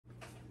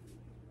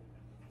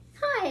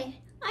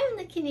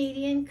the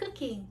Canadian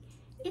cooking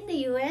in the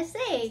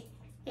USA.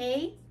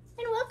 Hey,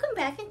 and welcome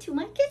back into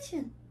my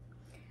kitchen.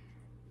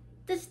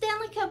 The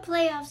Stanley Cup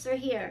Playoffs are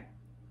here,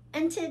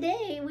 and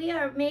today we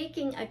are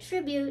making a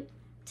tribute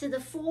to the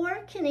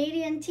 4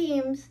 Canadian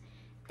teams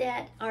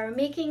that are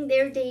making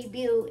their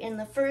debut in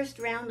the first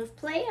round of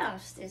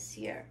playoffs this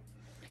year.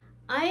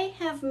 I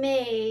have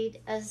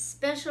made a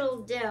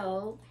special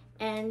dough,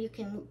 and you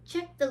can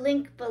check the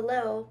link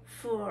below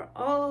for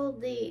all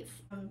the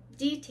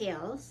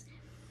details.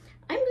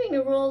 I'm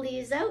going to roll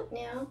these out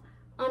now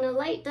on a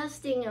light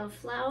dusting of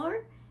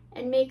flour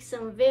and make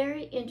some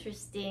very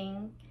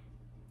interesting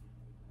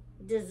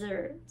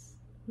desserts.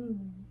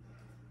 And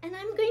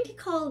I'm going to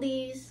call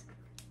these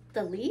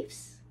the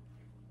Leafs,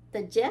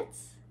 the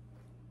Jets,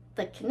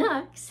 the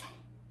Canucks,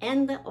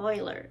 and the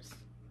Oilers.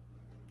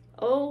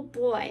 Oh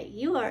boy,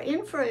 you are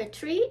in for a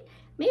treat.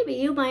 Maybe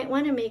you might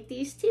want to make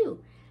these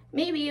too.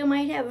 Maybe you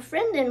might have a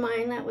friend in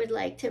mind that would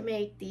like to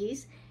make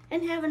these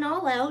and have an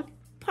all-out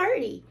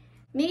party.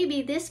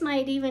 Maybe this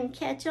might even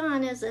catch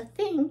on as a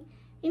thing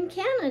in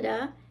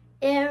Canada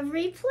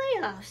every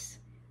playoffs.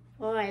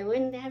 Boy,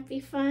 wouldn't that be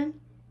fun?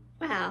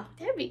 Wow,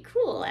 that'd be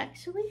cool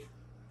actually.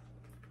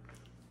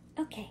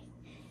 Okay,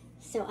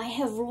 so I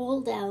have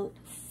rolled out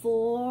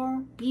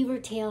 4 beaver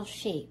tail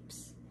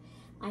shapes.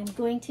 I'm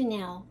going to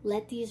now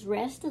let these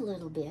rest a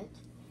little bit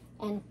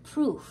and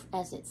proof,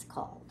 as it's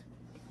called.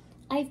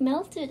 I've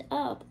melted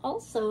up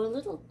also a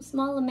little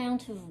small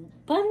amount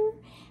of butter,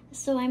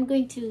 so I'm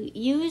going to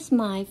use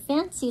my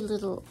fancy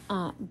little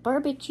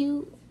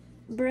barbecue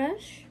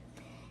brush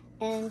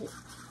and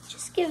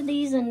just give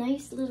these a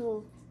nice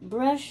little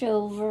brush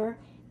over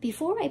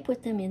before I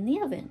put them in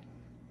the oven.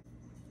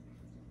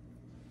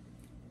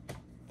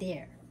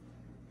 There.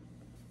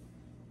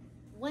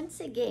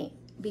 Once again,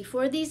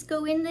 before these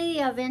go in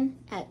the oven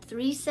at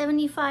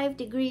 375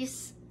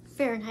 degrees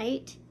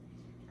Fahrenheit,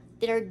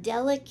 they're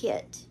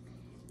delicate.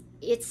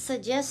 It's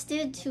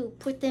suggested to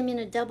put them in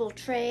a double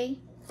tray,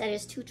 that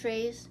is 2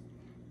 trays,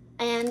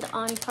 and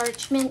on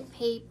parchment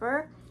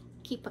paper.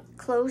 Keep a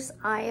close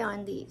eye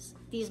on these.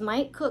 These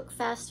might cook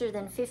faster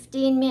than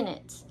 15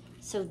 minutes,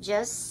 so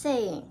just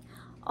saying.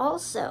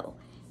 Also,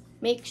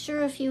 make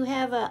sure if you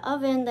have an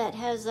oven that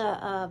has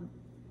a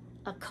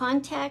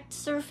contact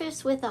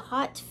surface with a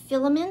hot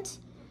filament,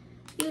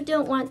 you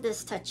don't want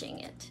this touching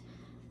it.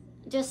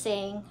 Just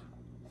saying.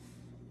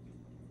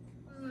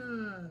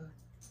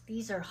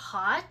 These are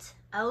hot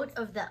out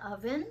of the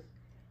oven.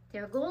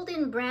 They're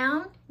golden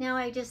brown. Now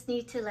I just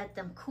need to let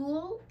them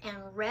cool and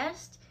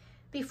rest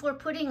before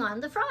putting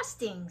on the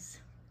frostings.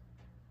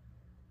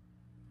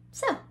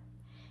 So,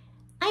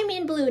 I'm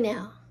in blue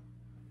now.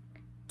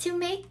 To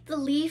make the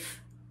leaf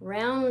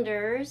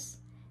rounders,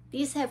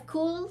 these have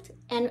cooled,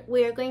 and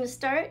we're going to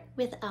start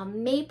with a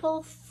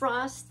maple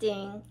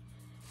frosting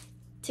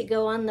to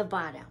go on the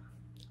bottom.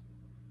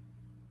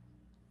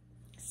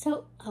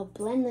 So I'll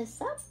blend this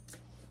up.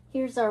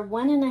 Here's our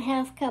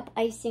 1.5 cup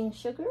icing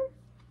sugar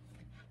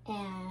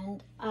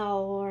and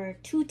our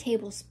 2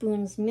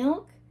 tablespoons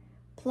milk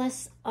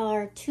plus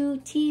our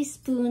 2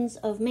 teaspoons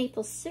of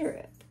maple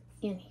syrup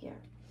in here.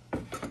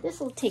 This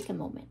will take a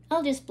moment.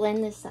 I'll just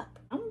blend this up.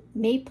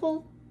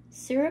 Maple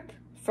syrup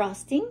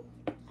frosting.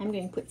 I'm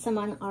going to put some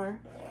on our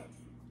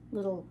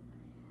little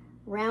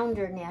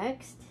rounder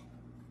next.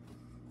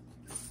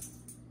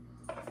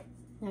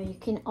 Now you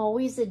can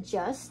always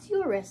adjust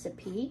your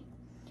recipe,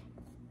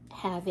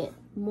 have it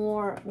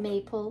more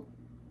maple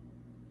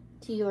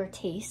to your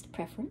taste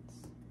preference,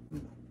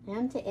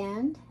 end to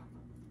end.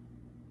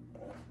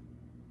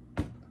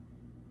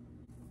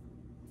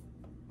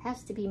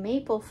 Has to be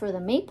maple for the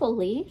maple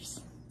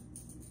leaves.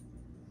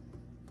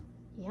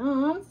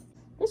 Yum.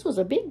 This was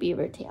a big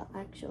beaver tail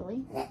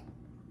actually.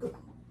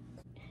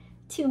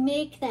 To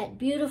make that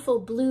beautiful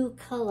blue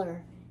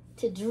color,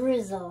 to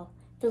drizzle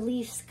the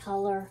leaves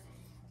color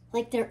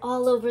like they're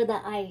all over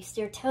the ice.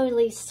 They're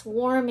totally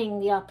swarming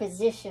the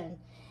opposition.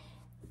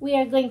 We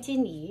are going to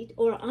need,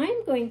 or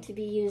I'm going to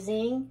be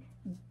using,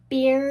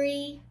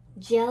 berry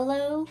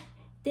Jello.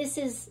 This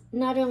is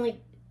not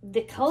only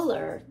the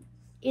color,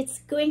 it's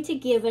going to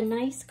give a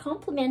nice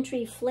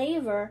complementary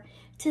flavor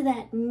to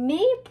that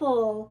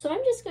maple. So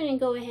I'm just going to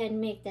go ahead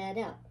and make that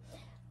up.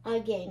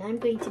 Again, I'm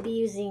going to be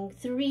using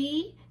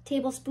 3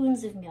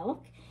 tablespoons of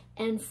milk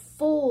and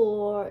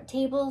 4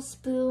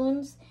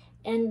 tablespoons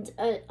and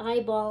an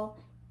eyeball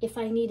if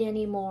I need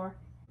any more.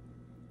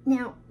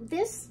 Now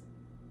this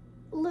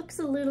looks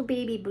a little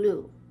baby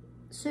blue,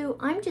 so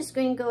I'm just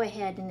going to go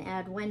ahead and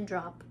add 1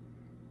 drop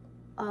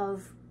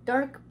of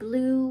dark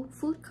blue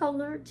food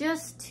color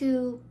just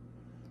to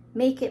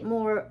make it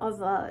more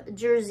of a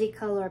jersey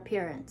color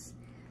appearance.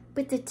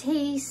 But the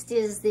taste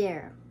is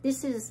there.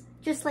 This is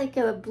just like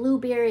a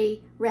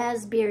blueberry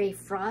raspberry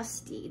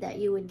frosty that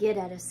you would get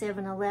at a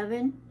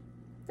 7-Eleven.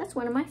 That's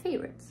one of my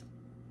favorites.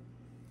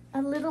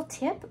 A little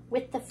tip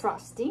with the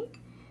frosting,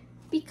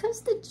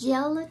 because the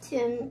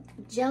gelatin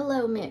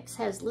Jello mix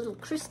has little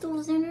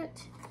crystals in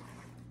it,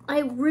 I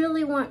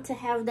really want to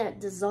have that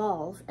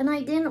dissolve, and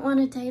I didn't want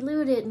to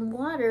dilute it in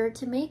water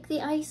to make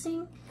the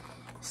icing.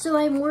 So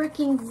I'm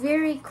working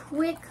very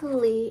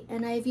quickly,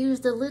 and I've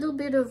used a little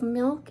bit of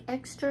milk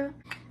extra.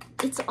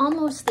 It's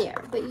almost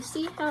there, but you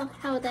see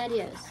how that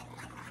is.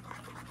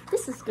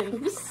 This is going to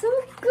be so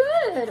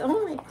good.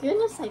 Oh my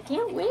goodness, I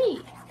can't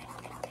wait.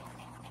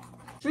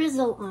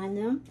 Drizzle on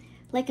them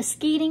like a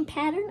skating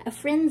pattern, a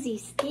frenzy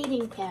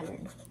skating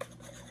pattern.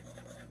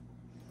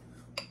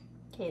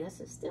 Okay, this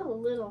is still a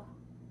little.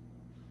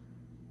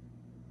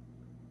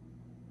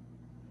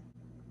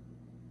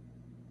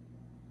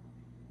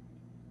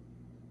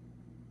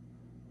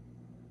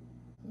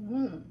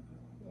 Yum.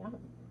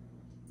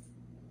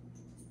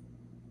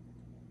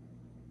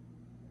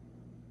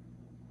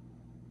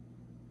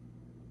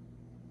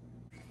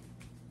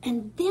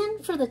 And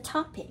then for the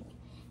topping.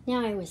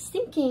 Now I was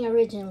thinking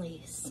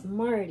originally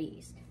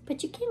Smarties,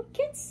 but you can't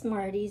get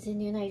Smarties in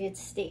the United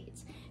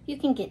States. You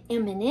can get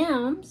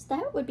M&ms,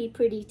 that would be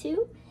pretty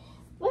too.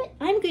 But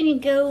I'm going to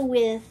go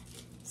with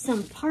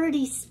some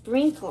party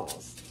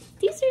sprinkles.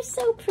 These are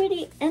so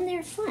pretty and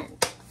they're fun.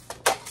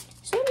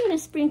 So I'm going to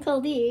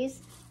sprinkle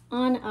these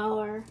on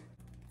our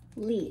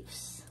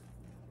leaves.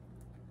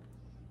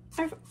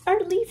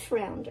 Our leaf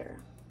rounder.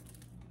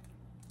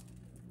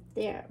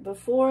 There,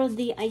 before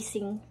the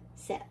icing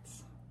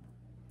sets.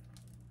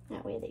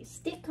 That way they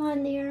stick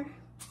on there.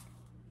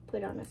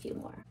 Put on a few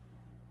more.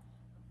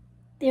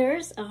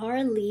 There's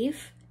our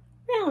leaf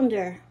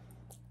rounder.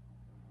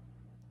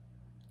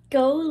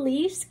 Go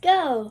Leafs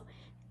go!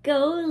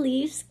 Go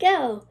Leafs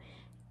go!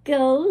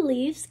 Go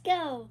Leafs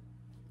go!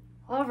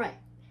 All right,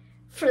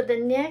 for the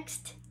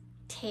next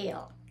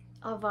tail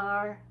of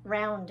our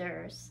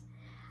rounders,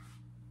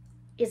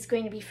 it's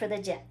going to be for the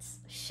Jets.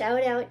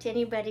 Shout out to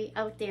anybody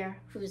out there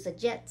who's a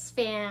Jets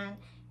fan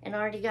and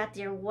already got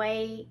their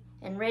white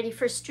and ready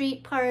for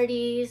street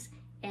parties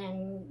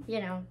and, you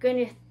know,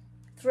 going to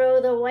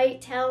throw the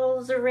white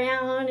towels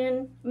around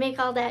and make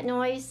all that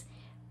noise.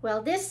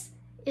 Well, this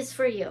is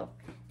for you.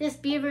 This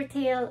beaver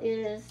tail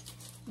is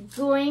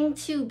going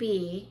to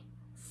be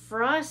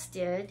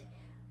frosted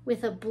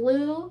with a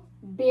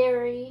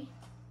blueberry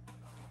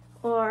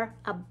or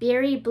a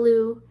berry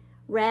blue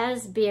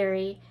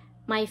raspberry.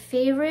 My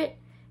favorite,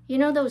 you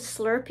know those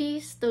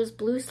Slurpees, those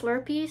blue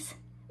Slurpees?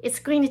 It's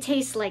going to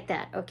taste like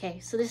that, okay?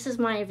 So this is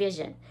my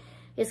vision.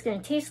 It's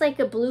going to taste like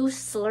a blue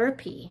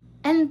Slurpee.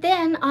 And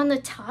then on the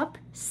top,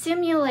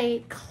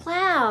 simulate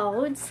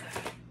clouds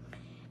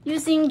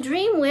using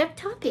Dream Whip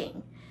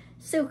topping.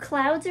 So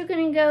clouds are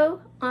going to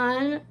go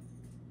on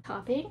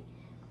topping,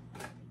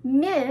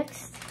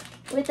 mixed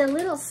with a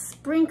little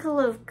sprinkle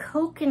of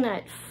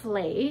coconut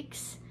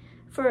flakes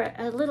for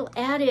a little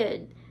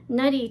added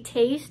nutty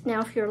taste.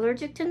 Now, if you're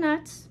allergic to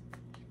nuts,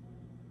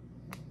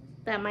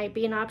 that might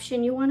be an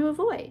option you want to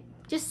avoid.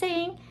 Just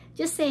saying,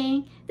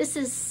 this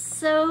is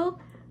so,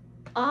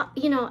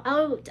 you know,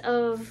 out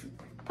of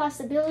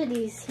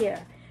possibilities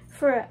here.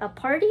 For a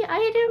party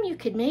item, you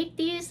could make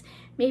these,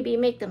 maybe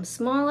make them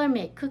smaller,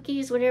 make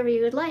cookies, whatever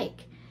you would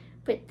like.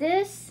 But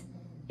this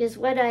is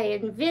what I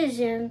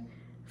envision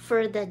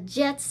for the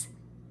Jets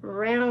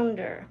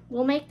rounder.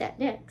 We'll make that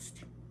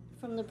next.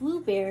 From the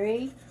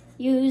blueberry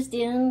used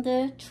in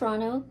the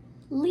Toronto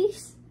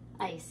Leafs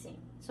icing.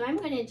 So I'm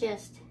going to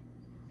just,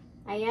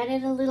 I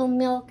added a little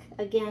milk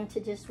again to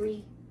just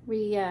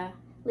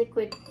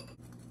liquid.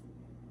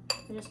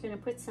 I'm just going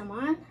to put some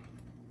on.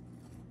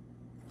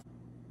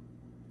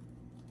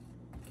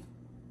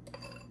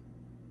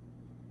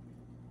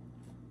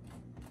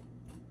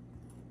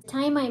 The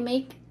time I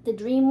make the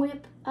Dream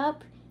Whip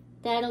up,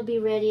 that'll be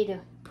ready to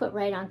put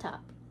right on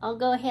top. I'll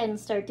go ahead and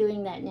start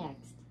doing that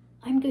next.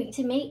 I'm going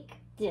to make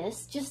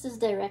this just as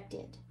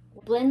directed.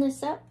 Blend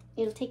this up.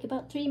 It'll take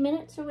about 3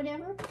 minutes or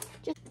whatever.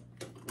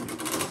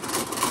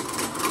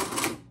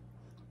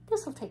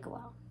 This will take a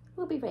while.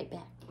 We'll be right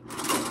back.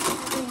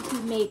 I'm going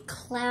to make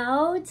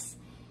clouds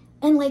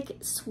and like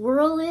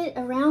swirl it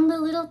around a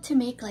little to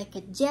make like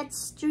a jet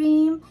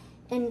stream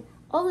and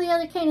all the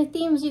other kind of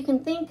themes you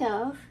can think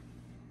of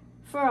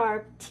for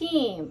our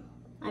team.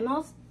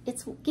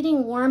 It's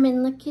getting warm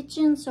in the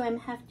kitchen, so I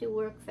have to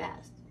work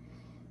fast.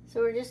 So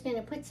we're just going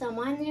to put some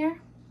on there.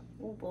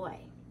 Oh boy.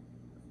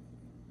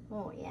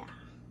 Oh yeah.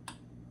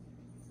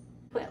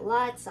 Put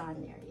lots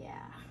on there,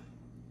 yeah.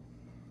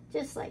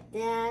 Just like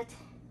that.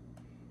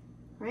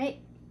 Right?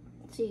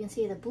 So you can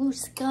see the blue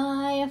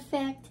sky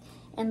effect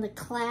and the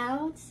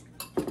clouds.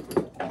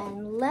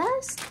 And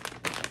last,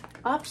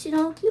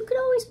 optional, you could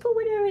always put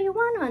whatever you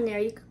want on there.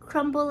 You could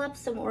crumble up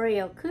some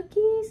Oreo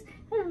cookies.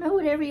 I don't know,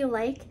 whatever you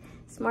like.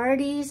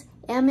 Smarties,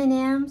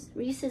 M&ms,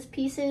 Reese's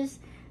Pieces.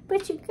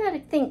 But you've got to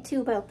think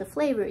too about the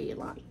flavor you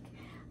like.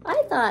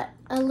 I thought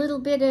a little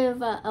bit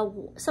of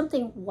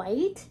something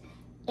white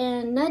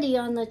and nutty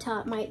on the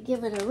top might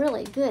give it a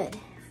really good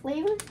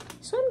flavor.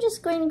 So I'm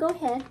just going to go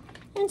ahead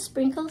and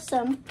sprinkle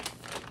some.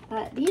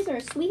 These are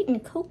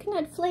sweetened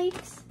coconut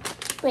flakes,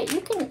 but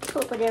you can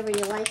put whatever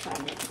you like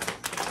on it.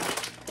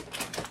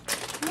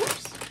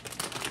 Whoops.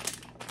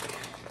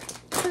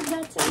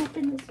 Forgot to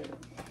open this one.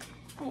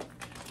 Right.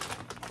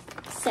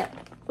 So,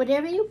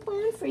 whatever you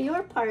plan for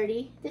your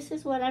party, this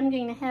is what I'm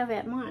going to have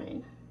at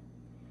mine.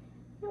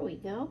 There we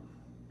go.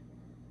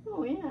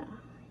 Oh yeah.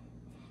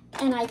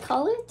 And I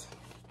call it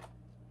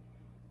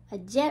a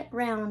jet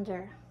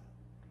rounder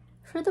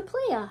for the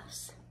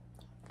playoffs.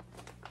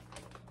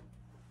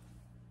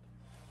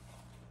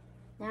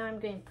 Now I'm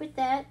going to put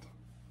that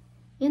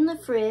in the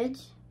fridge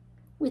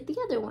with the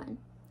other one.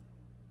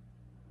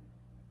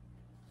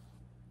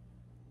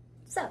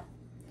 So,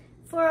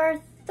 for our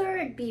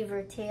third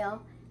beaver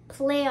tail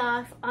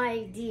playoff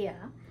idea,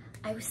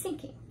 I was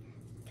thinking,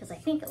 because I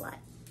think a lot,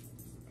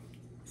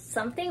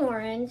 something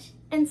orange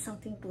and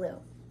something blue.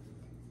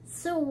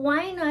 So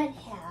why not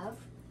have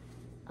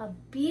a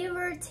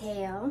beaver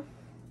tail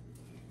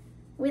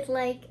with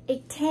like a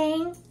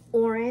Tang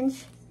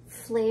orange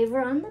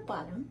flavor on the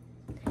bottom,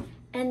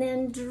 and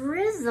then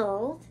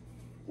drizzled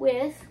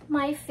with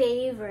my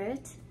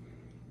favorite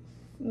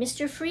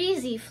Mr.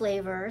 Freezy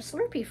flavor,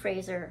 Slurpee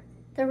Fraser,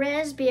 the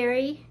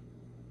raspberry,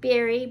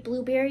 berry,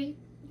 blueberry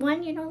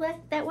one, you know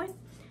that one?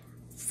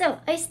 So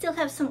I still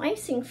have some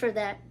icing for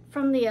that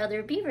from the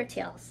other beaver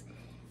tails.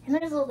 And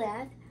drizzle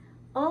that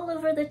all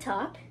over the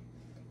top.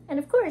 And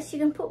of course, you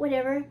can put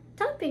whatever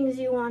toppings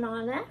you want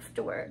on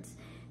afterwards.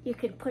 You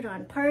could put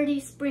on party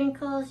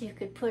sprinkles, you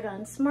could put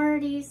on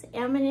Smarties,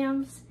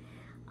 M&ms.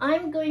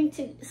 I'm going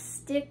to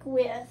stick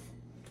with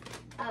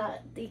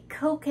the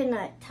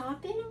coconut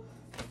topping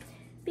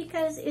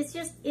because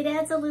it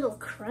adds a little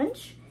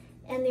crunch,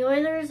 and the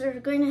Oilers are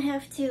going to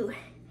have to,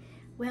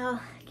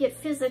 well, get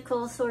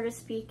physical, so to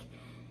speak,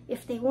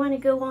 if they want to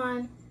go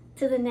on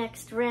to the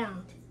next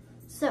round.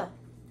 So,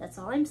 that's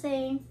all I'm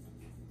saying.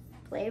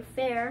 Play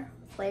fair,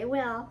 play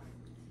well.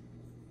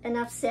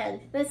 Enough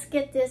said. Let's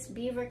get this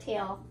beaver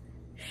tail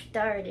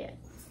started.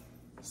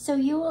 So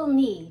you will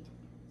need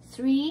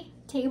 3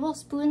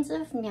 tablespoons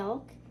of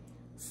milk,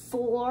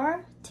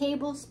 4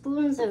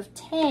 tablespoons of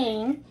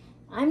Tang.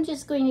 I'm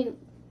just going to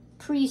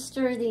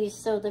pre-stir these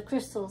so the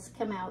crystals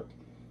come out.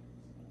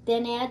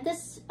 Then add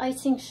this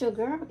icing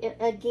sugar.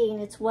 Again,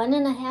 it's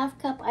 1.5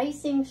 cup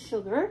icing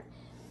sugar.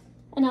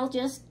 And I'll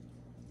just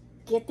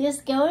get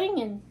this going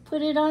and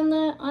put it on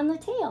the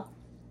tail.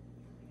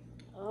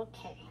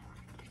 Okay.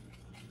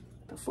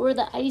 Before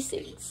the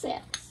icing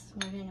sets,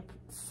 we're going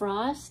to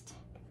frost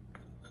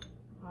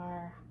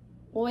our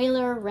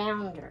Oiler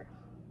rounder.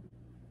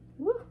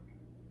 Woo.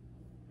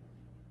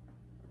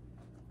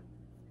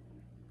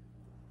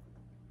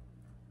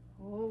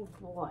 Oh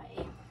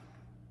boy.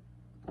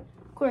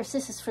 Of course,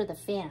 this is for the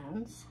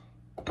fans.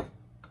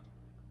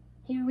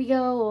 Here we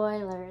go,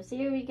 Oilers.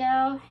 Here we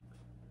go.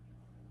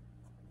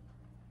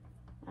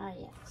 Ah,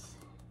 yes.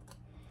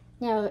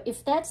 Now,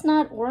 if that's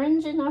not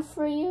orange enough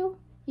for you,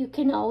 you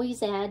can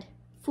always add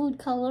food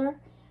color,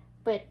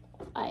 but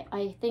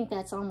I think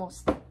that's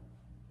almost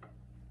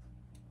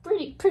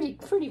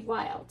pretty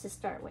wild to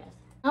start with.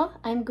 Now,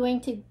 I'm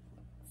going to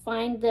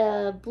find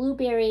the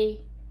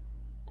blueberry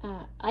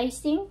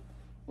icing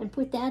and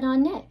put that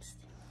on next.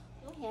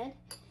 Go ahead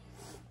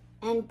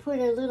and put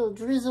a little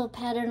drizzle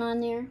pattern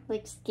on there,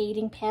 like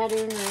skating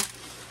pattern or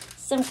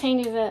some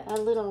kind of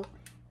a little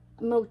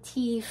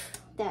motif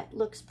that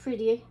looks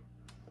pretty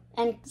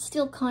and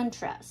still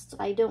contrasts.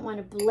 I don't want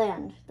to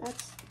blend.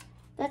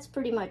 That's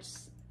pretty much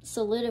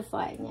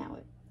solidified now.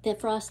 The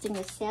frosting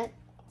is set,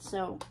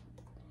 so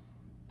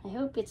I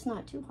hope it's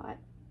not too hot.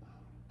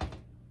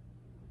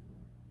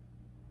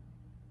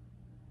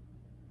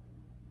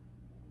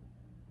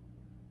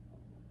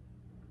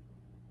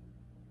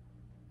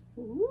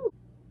 Ooh.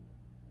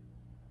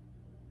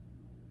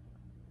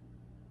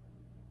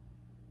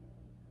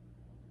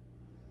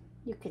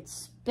 You could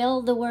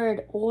spell the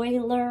word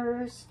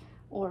Oilers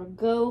or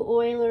go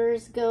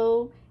Oilers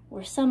go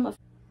or some of.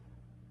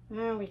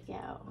 There we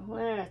go.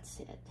 That's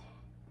it.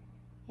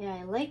 Yeah,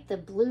 I like the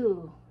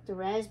blue, the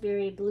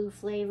raspberry blue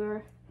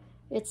flavor.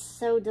 It's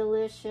so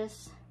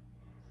delicious.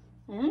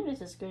 I think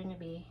this is going to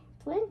be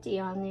plenty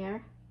on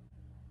there.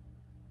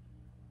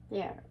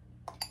 There.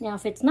 Now,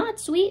 if it's not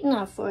sweet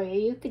enough for you,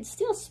 you could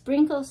still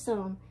sprinkle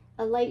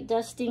a light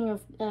dusting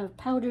of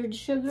powdered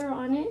sugar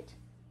on it.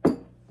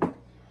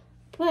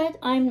 But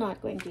I'm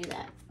not going to do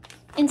that.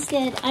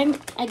 Instead,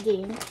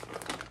 again,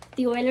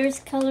 the Oilers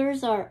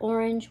colors are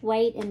orange,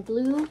 white, and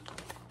blue.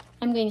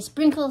 I'm going to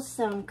sprinkle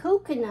some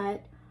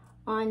coconut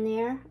on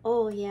there.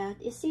 Oh yeah,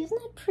 you see,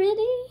 isn't that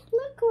pretty?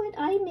 Look what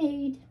I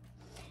made.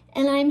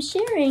 And I'm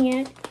sharing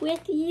it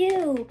with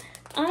you.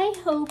 I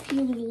hope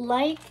you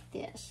like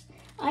this.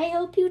 I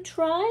hope you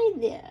try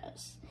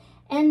this.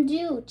 And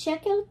do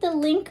check out the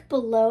link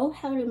below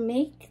how to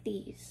make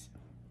these.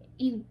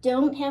 You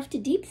don't have to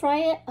deep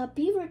fry a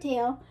beaver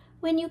tail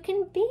when you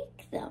can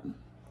bake them.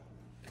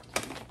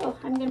 Oh,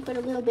 I'm going to put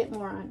a little bit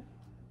more on.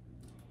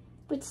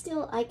 But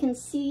still, I can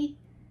see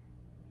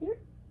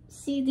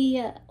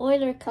the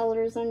Oiler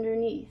colors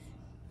underneath.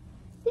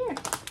 There.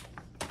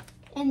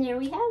 And there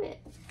we have it.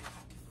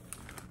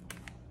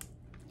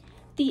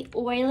 The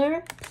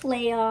Oiler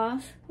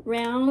Playoff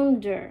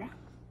Rounder.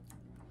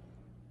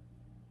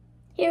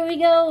 Here we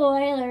go,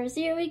 Oilers.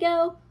 Here we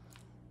go.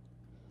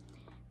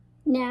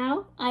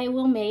 Now I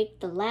will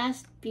make the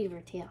last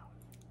beaver tail.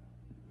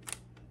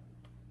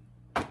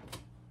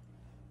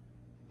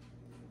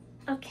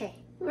 Okay,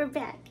 We're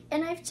back,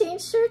 and I've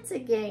changed shirts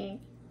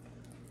again.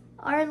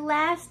 Our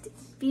last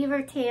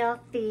beaver tail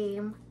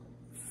theme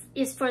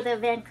is for the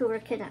Vancouver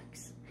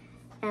Canucks,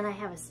 and I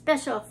have a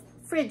special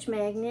fridge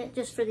magnet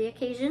just for the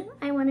occasion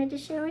I wanted to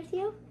share with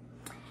you.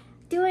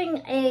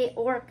 Doing a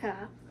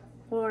orca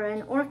or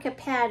an orca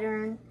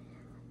pattern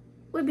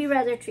would be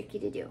rather tricky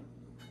to do,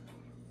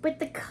 but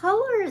the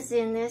colors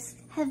in this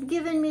have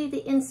given me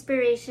the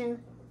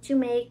inspiration to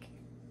make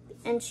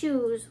and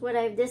choose what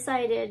I've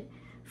decided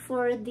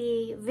for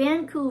the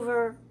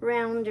Vancouver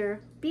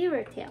rounder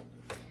beaver tail.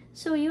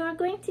 So you are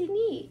going to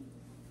need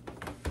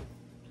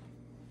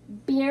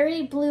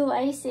berry blue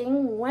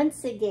icing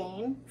once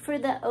again for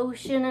the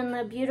ocean and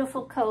the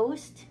beautiful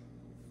coast.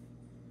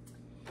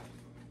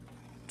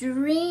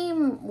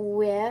 Dream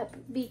whip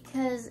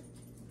because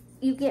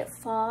you get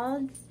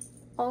fog.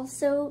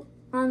 Also,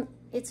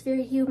 it's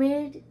very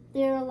humid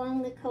there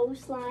along the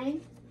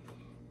coastline,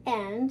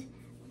 and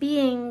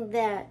being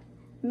that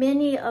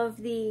many of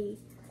the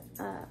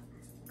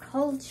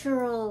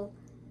cultural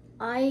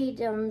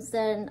items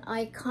and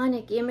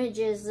iconic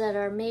images that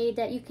are made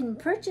that you can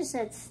purchase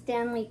at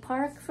Stanley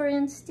Park, for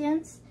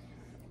instance,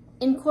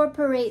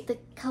 incorporate the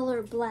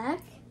color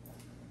black.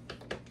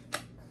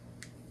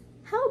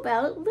 How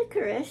about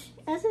licorice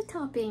as a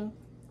topping?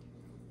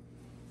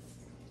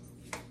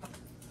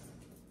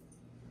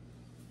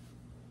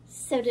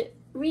 So to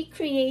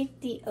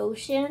recreate the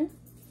ocean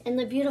and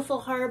the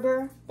beautiful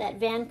harbor that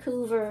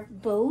Vancouver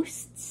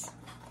boasts,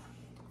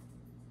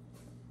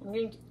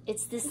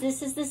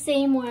 this is the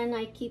same one.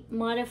 I keep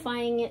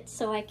modifying it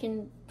so I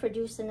can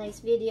produce a nice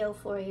video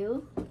for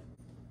you.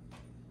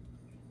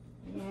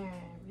 Yeah,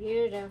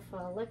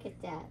 beautiful. Look at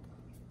that.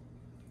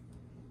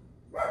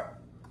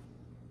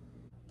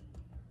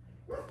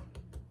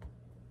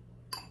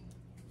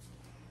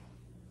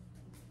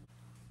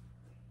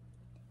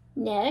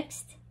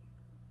 Next,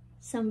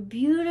 some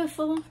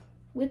beautiful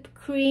whipped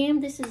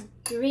cream. This is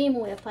Dream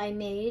Whip I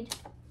made.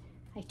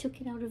 I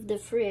took it out of the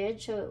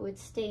fridge so it would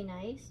stay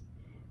nice.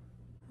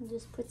 I'll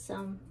just put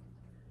some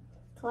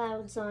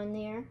clouds on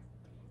there.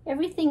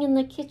 Everything in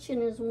the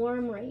kitchen is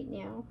warm right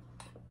now.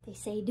 They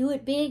say do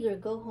it big or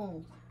go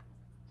home.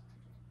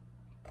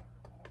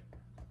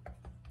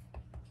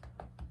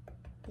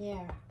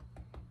 There.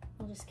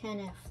 I'll just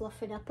kind of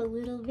fluff it up a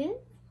little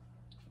bit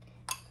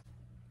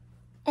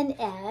and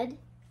add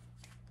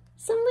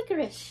some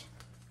licorice.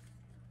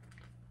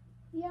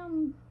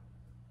 Yum.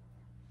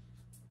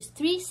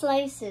 3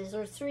 slices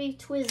or 3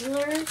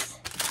 Twizzlers.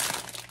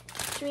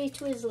 3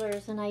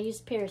 Twizzlers, and I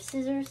used a pair of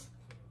scissors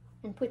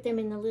and put them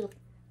in the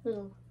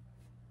little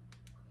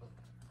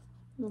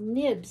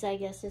nibs, I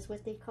guess is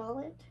what they call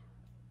it.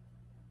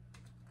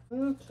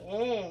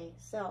 Okay,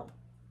 so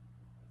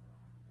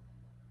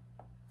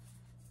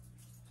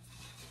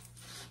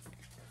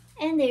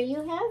and there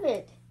you have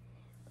it.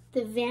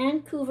 The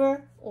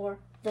Vancouver or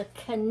the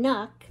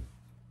Canuck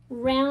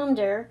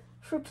rounder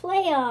for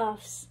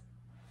playoffs.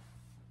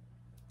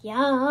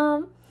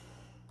 Yum.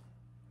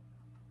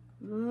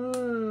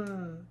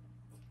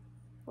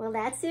 Well,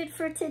 that's it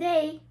for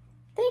today.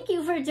 Thank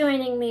you for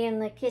joining me in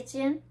the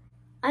kitchen.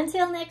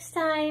 Until next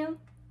time,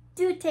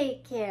 do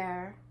take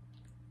care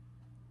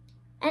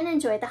and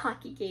enjoy the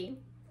hockey game.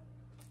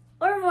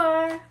 Au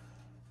revoir.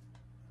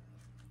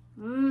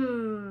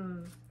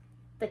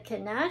 The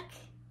Canuck,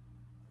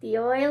 the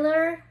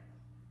Oiler,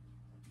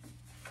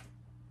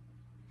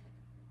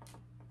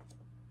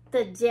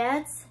 the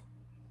Jets,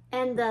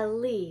 and the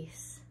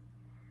Leafs.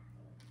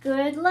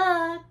 Good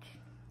luck.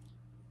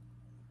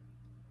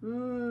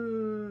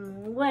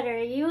 What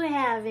are you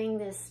having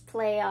this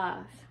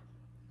playoff?